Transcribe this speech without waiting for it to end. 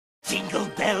Jingle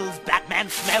bells, Batman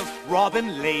smelt,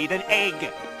 Robin laid an egg.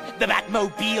 The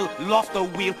Batmobile lost the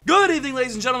wheel. Good evening,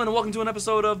 ladies and gentlemen, and welcome to an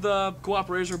episode of the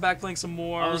Cooperators. We're back playing some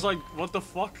more. I was like, what the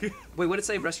fuck? Wait, what did it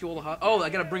say? Rescue all the Oh, I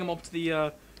gotta bring them up to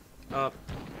the,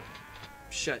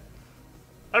 shit.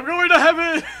 I'm going to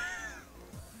heaven!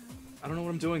 I don't know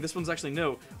what I'm doing. This one's actually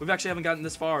new. We've actually haven't gotten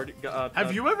this far.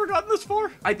 Have you ever gotten this far?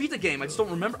 I beat the game. I just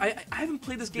don't remember. I haven't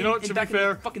played this game You know what, to be fair,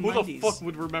 in the fucking who 90s. the fuck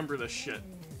would remember this shit?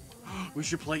 We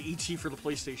should play E.T. for the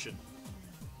PlayStation.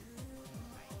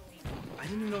 I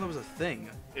didn't even know that was a thing.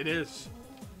 It is.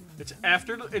 It's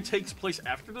after it takes place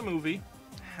after the movie.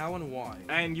 How and why?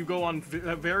 And you go on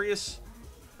various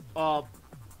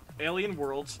alien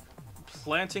worlds,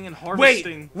 planting and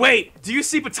harvesting. Wait! Do you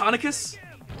see Botanicus?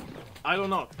 I don't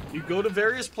know. You go to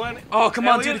various planets. Oh, come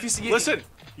on, dude, if you see it. Listen,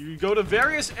 you go to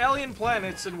various alien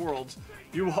planets and worlds.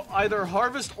 You either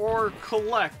harvest or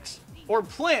collect or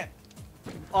plant,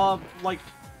 like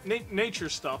nature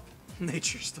stuff.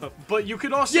 Nature stuff. But you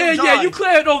can also Yeah, you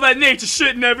cleared all that nature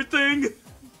shit and everything.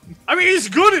 I mean, it's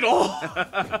good at all.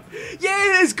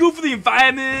 Yeah, it's good for the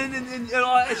environment and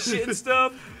all that shit and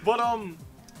stuff. But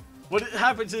what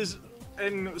happens is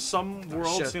in some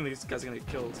worlds, Shit, I think these guys are gonna get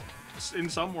killed. in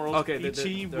some worlds, Okay,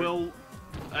 E.T. will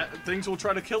things will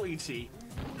try to kill E.T.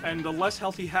 And the less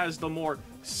health he has, the more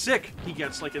sick he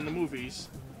gets, like in the movies.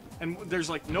 And there's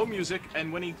like no music,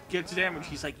 and when he gets damaged,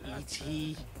 he's like,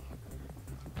 E.T.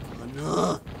 Oh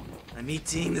no, I'm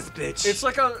eating this bitch. It's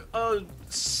like a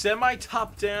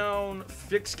semi-top-down,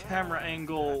 fixed camera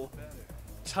angle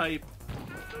type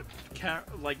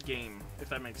like game, if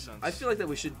that makes sense. I feel like that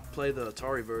we should play the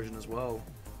Atari version as well.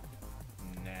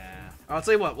 Nah. I'll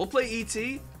tell you what, we'll play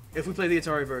E.T. if we play the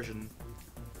Atari version.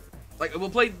 Like, we'll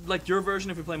play, like, your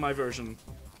version if we play my version.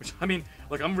 Which, I mean,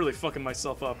 like, I'm really fucking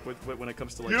myself up with when it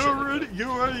comes to, like, You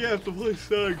already have to play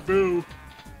Sonic Boom.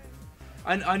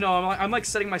 I know, I'm like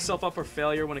setting myself up for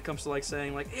failure when it comes to, like,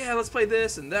 saying, like, yeah, let's play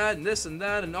this and that and this and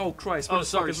that and, oh, Christ, what Oh, the fuck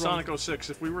sorry, is wrong? Sonic 06.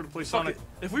 If we were to play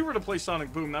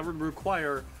Sonic Boom, that would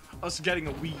require us getting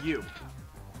a Wii U.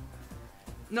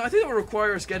 No, I think it would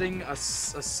require us getting a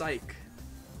psych.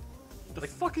 The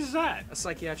fuck is that? A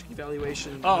psychiatric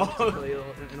evaluation Oh.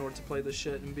 in order to play this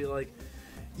shit and be like,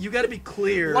 you gotta be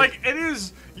clear. Like,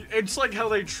 it's like how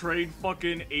they train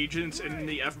fucking agents in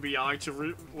the FBI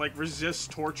to,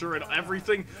 resist torture and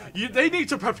everything. They need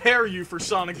to prepare you for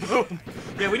Sonic Boom.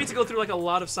 Yeah, we need to go through, like, a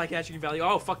lot of psychiatric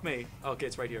evaluation. Oh, fuck me. Okay,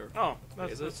 it's right here. Oh,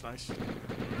 that's nice.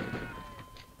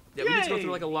 Yeah, we need to go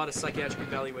through, like, a lot of psychiatric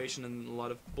evaluation and a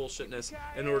lot of bullshitness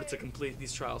in order to complete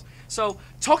these trials. So,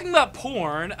 talking about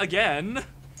porn, again...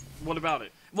 What about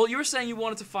it? Well, you were saying you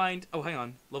wanted to find... Oh, hang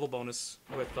on. Level bonus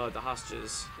with the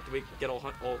hostages. Did we get all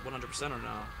 100% or no?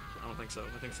 I don't think so.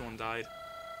 I think someone died.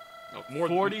 Oh, more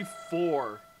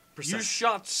 44%. Percent. You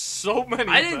shot so many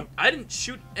of them. I didn't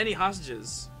shoot any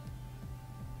hostages.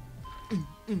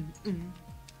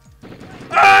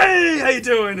 Hey, how you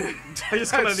doing? I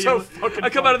just come out of the elevator. I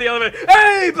come out of the elevator.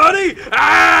 Hey, buddy!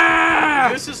 Ah!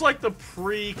 This is like the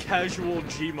pre-casual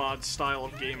Gmod style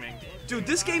of gaming. Dude,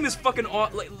 this game is fucking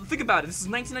awesome. Like, think about it. This is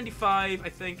 1995, I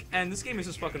think, and this game is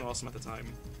just fucking awesome at the time.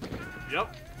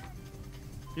 Yep.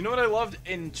 You know what I loved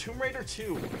in Tomb Raider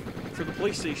 2 for the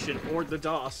PlayStation or the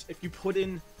DOS? If you put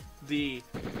in the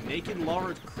naked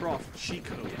Lara Croft cheat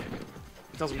code,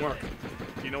 It doesn't work.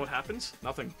 do you know what happens?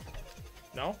 Nothing.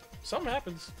 No, something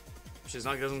happens.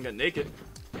 Doesn't get naked.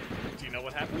 Do you know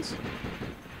what happens?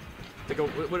 They go.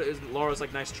 What is Laura's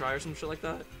like? Nice try or some shit like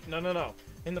that? No.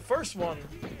 In the first one,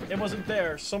 it wasn't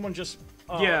there. Someone just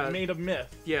made a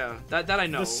myth. Yeah, that I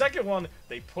know. The second one,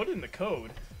 they put in the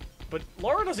code, but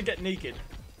Laura doesn't get naked.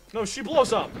 No, she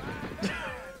blows up.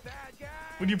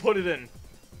 When you put it in.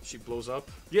 She blows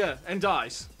up. Yeah, and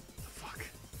dies. Fuck.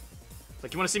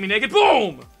 Like, you want to see me naked?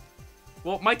 Boom!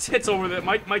 Well, my tits over there.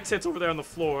 My tits over there on the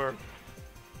floor.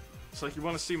 It's like, you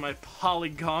want to see my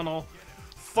polygonal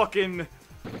fucking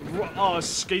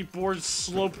skateboard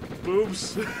slope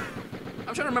boobs?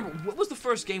 I'm trying to remember, what was the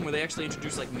first game where they actually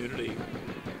introduced, like, nudity?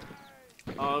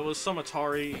 It was some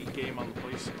Atari game on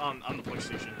the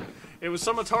PlayStation. It was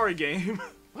some Atari game.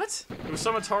 What? It was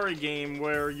some Atari game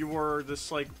where you were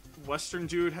this, like, Western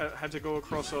dude had to go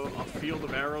across a field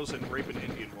of arrows and rape an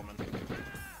Indian woman.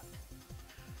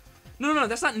 No,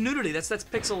 that's not nudity. That's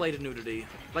pixelated nudity.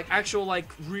 Like, actual, like,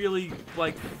 really,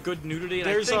 like, good nudity. And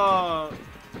There's, I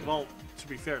think... well, to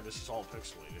be fair, this is all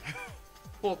pixelated.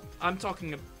 Well, I'm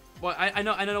talking... Well, I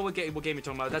know what game you're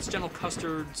talking about. That's General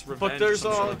Custard's Revenge. But there's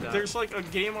or some shit like that. there's like a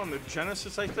game on the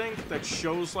Genesis, I think, that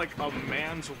shows like a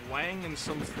man's wang in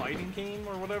some fighting game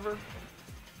or whatever.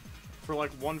 For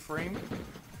like one frame.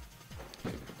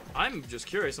 I'm just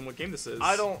curious on what game this is.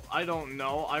 I don't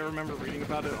know. I remember reading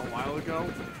about it a while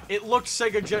ago. It looked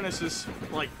Sega Genesis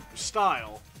like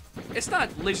style. It's not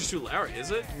Laser Suit Larry,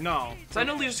 is it? No. So I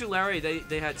know Laser Suit Larry,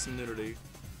 they had some nudity.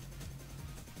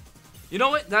 You know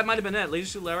what? That might have been it. Laser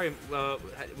Suit Larry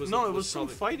was... No, it was some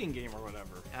probably, fighting game or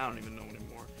whatever. I don't even know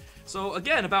anymore. So,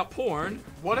 again, about porn.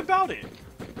 What about it?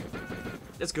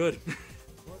 It's good.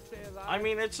 I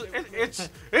mean, it's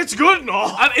good and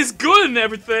all. It's good and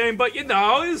everything, but, you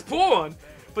know, it's porn.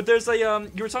 But there's a,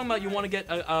 you were talking about you want to get,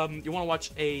 you want to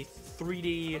watch a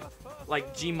 3D...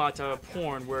 like Gmod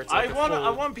porn where it's like I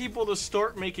want people to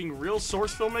start making real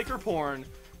source filmmaker porn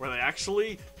where they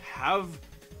actually have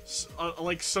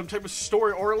like some type of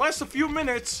story or it lasts a few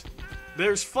minutes.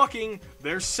 There's fucking,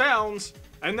 there's sounds,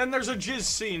 and then there's a jizz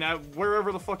scene at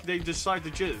wherever the fuck they decide to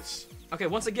jizz. Okay,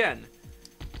 once again,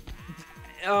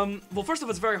 well, first off,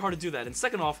 it's very hard to do that, and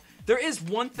second off, there is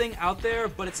one thing out there,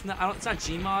 but it's not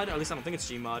Gmod, or at least I don't think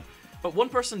it's Gmod. But one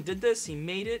person did this, he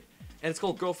made it, and it's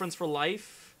called Girlfriends for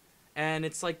Life. And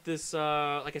it's like this,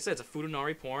 like I said, it's a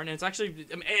Futanari porn, and it's actually,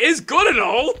 I mean, it is good and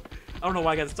all! I don't know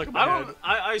why I got this stuck in my head.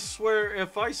 I swear,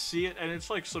 if I see it and it's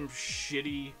like some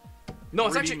shitty... No,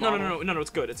 it's actually, no, it's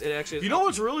good. It actually is. You know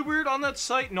what's really weird on that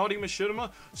site, Naughty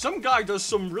Machinima? Some guy does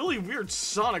some really weird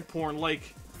Sonic porn,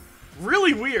 like,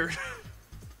 really weird.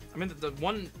 I mean, the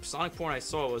one Sonic porn I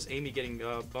saw was Amy getting,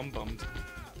 bummed.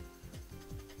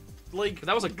 Like... But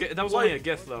that was only a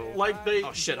GIF, though. Like they...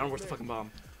 Oh shit, I don't know where's the fucking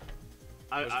bomb.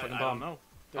 I don't know.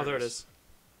 There it is.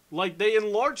 Like, they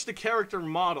enlarge the character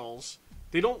models.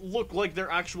 They don't look like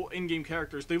they're actual in-game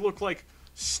characters. They look like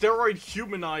steroid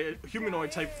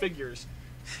humanoid type figures.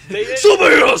 They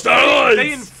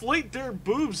inflate their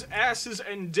boobs, asses,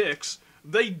 and dicks.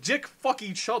 They dick fuck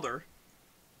each other.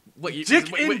 Wait,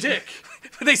 dick.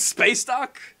 They space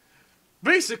dock?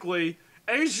 Basically.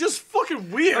 And it's just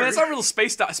fucking weird. I mean, it's not real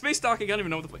space docking. Space docking, I don't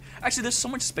even know what the... Actually, there's so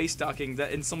much space docking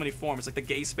that in so many forms. Like the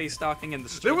gay space docking and the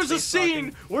straight There was a space scene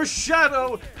docking. where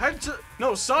Shadow had to...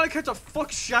 No, Sonic had to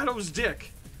fuck Shadow's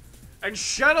dick. And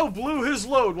Shadow blew his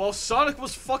load while Sonic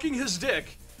was fucking his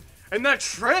dick. And that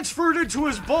transferred into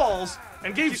his balls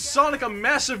and gave Sonic a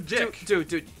massive dick.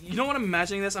 Dude, you know what I'm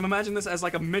imagining this? I'm imagining this as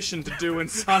like a mission to do in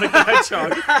Sonic the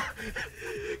Hedgehog.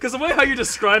 Because the way how you're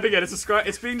describing it,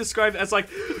 it's being described as like,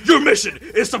 your mission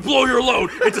is to blow your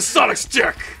load into Sonic's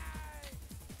dick!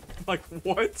 Like,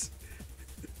 what?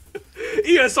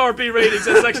 ESRB ratings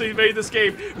has actually made this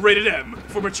game rated M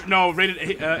for mature, no,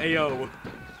 rated AO.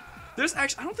 There's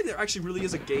actually, I don't think there actually really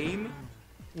is a game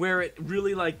where it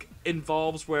really, like,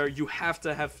 involves where you have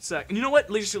to have sex. And you know what?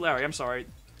 Laser Suit Larry, I'm sorry.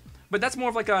 But that's more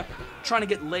of like a trying to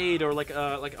get laid or like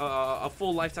a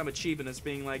full lifetime achievement as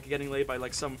being like getting laid by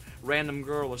like some random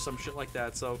girl or some shit like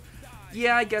that. So,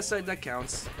 yeah, I guess that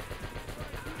counts.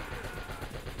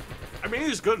 I mean,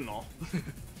 he's good and all.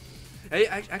 Hey,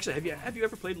 actually, have you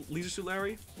ever played Laser Suit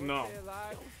Larry? No.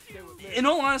 In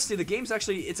all honesty, the game's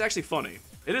it's actually funny.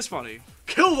 It is funny.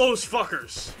 Kill those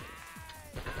fuckers!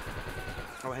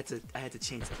 Oh, I had to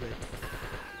change the clip.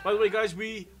 By the way, guys,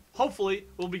 we hopefully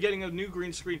will be getting a new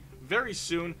green screen very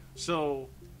soon, so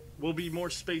we'll be more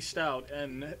spaced out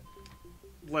and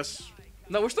less.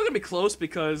 No, we're still gonna be close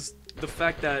because the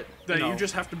fact that You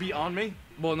just have to be on me.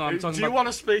 Well, no, I'm talking Do you want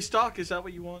a space dock? Is that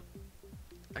what you want?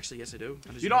 Actually, yes, I do.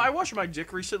 You know, I washed my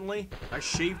dick recently. I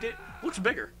shaved it. Looks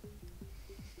bigger.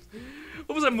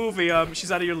 What was that movie?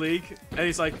 She's out of your league, and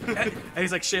he's like,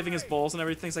 shaving his balls and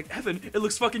everything. He's like, Evan, it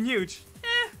looks fucking huge.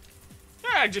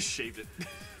 I just shaved it.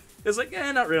 It's like,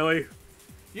 not really.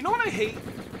 You know what I hate?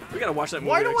 We gotta watch that movie.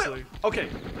 Why do actually. Okay,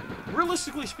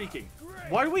 realistically speaking,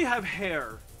 why do we have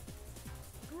hair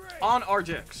on our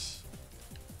dicks?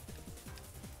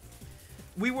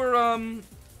 We were oh,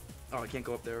 I can't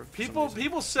go up there.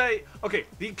 People say, okay,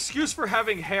 the excuse for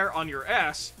having hair on your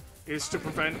ass is to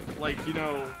prevent, like, you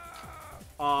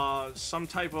know, some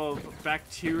type of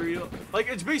bacteria. Like,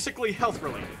 it's basically health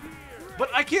related. But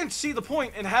I can't see the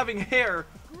point in having hair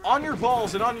on your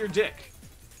balls and on your dick.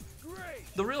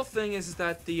 The real thing is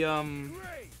that the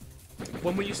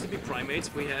when we used to be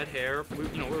primates, we had hair. We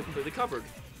were completely covered.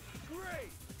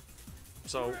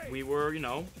 So we were,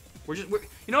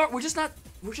 we're just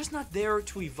not there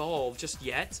to evolve just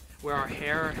yet, where our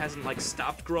hair hasn't like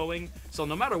stopped growing. So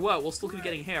no matter what, we'll still be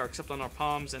getting hair, except on our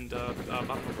palms and bottom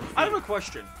of our feet. I have a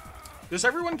question. Does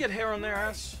everyone get hair on their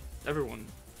ass? Everyone.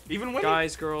 Even women?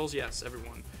 Guys, girls, yes,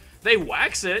 everyone. They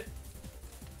wax it.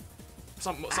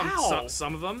 Some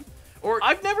of them. Or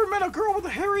I've never met a girl with a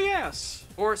hairy ass.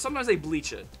 Or sometimes they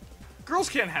bleach it. Girls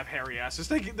can't have hairy asses.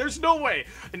 There's no way.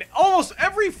 And almost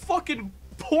every fucking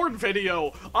porn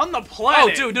video on the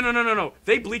planet. Oh, dude, no.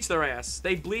 They bleach their ass.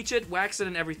 They bleach it, wax it,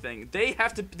 and everything. They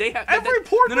have to. Every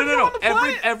porn video on the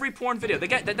planet? Every porn video.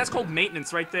 That's called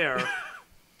maintenance right there.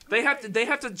 They have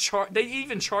to charge. They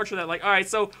even charge for that. Like, all right,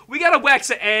 so we gotta wax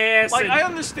the ass. Like, I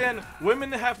understand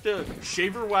women have to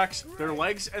shave or wax their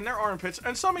legs and their armpits,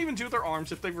 and some even do their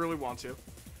arms if they really want to.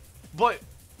 But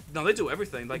no, they do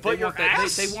everything. Like, but they want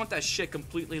that. They want that shit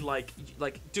completely. Like,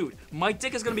 dude, my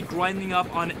dick is gonna be grinding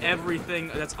up on everything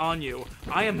that's on you.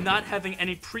 I am not having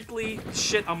any prickly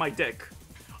shit on my dick.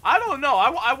 I don't know.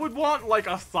 I would want like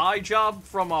a thigh job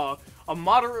from a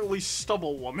moderately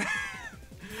stubble woman.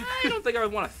 I don't think I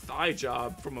would want a thigh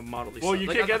job from a moderately. Well, you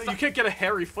can't get a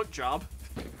hairy foot job.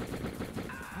 I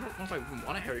don't know if I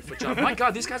want a hairy foot job. My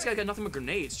God, these guys got nothing but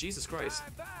grenades. Jesus Christ.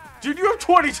 Dude, you have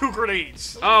 22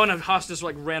 grenades. Oh, and a hostage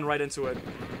like ran right into it.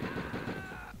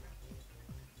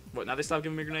 What? Now they stopped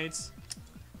giving me grenades?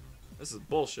 This is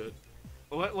bullshit.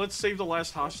 Let's save the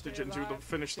last hostage and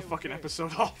finish the fucking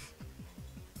episode off.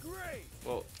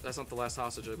 Well, that's not the last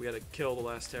hostage. We gotta kill the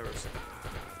last terrorist.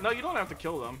 No, you don't have to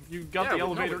kill them. You got the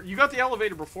elevator. No, you got the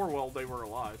elevator before they were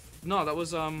alive. No, that was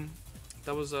something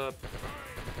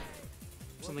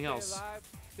else.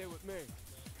 Stay with me.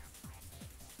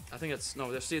 I think it's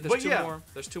no. There's two more.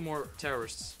 There's 2 more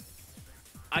terrorists.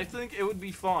 I think it would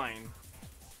be fine.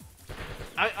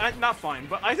 Not fine,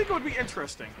 but I think it would be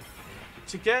interesting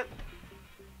to get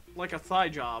like a thigh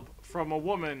job from a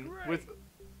woman with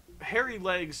hairy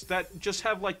legs that just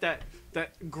have like that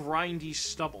grindy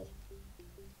stubble.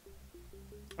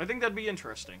 I think that'd be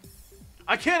interesting.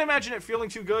 I can't imagine it feeling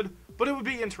too good, but it would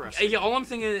be interesting. Yeah, all I'm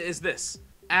thinking is this.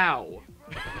 Ow.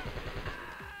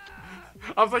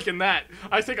 I'm thinking that.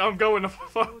 I think I'm going to.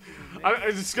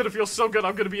 It's gonna feel so good.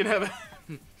 I'm gonna be in heaven.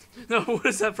 No, what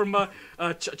is that from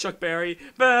Chuck Berry?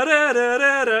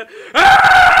 Ba-da-da-da-da.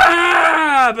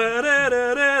 Ah!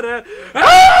 Ba-da-da-da-da.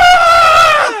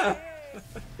 Ah!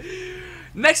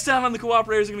 Next time on the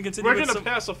Cooperators, we're gonna continue. We're gonna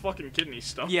pass a fucking kidney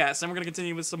stone. Yes, and we're gonna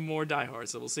continue with some more Die Hard.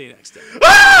 So we'll see you next time.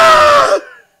 Ah!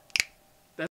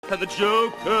 And the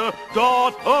Joker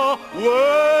got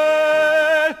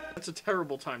away. That's a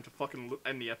terrible time to fucking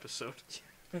end the episode.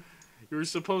 You were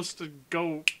supposed to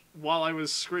go while I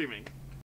was screaming.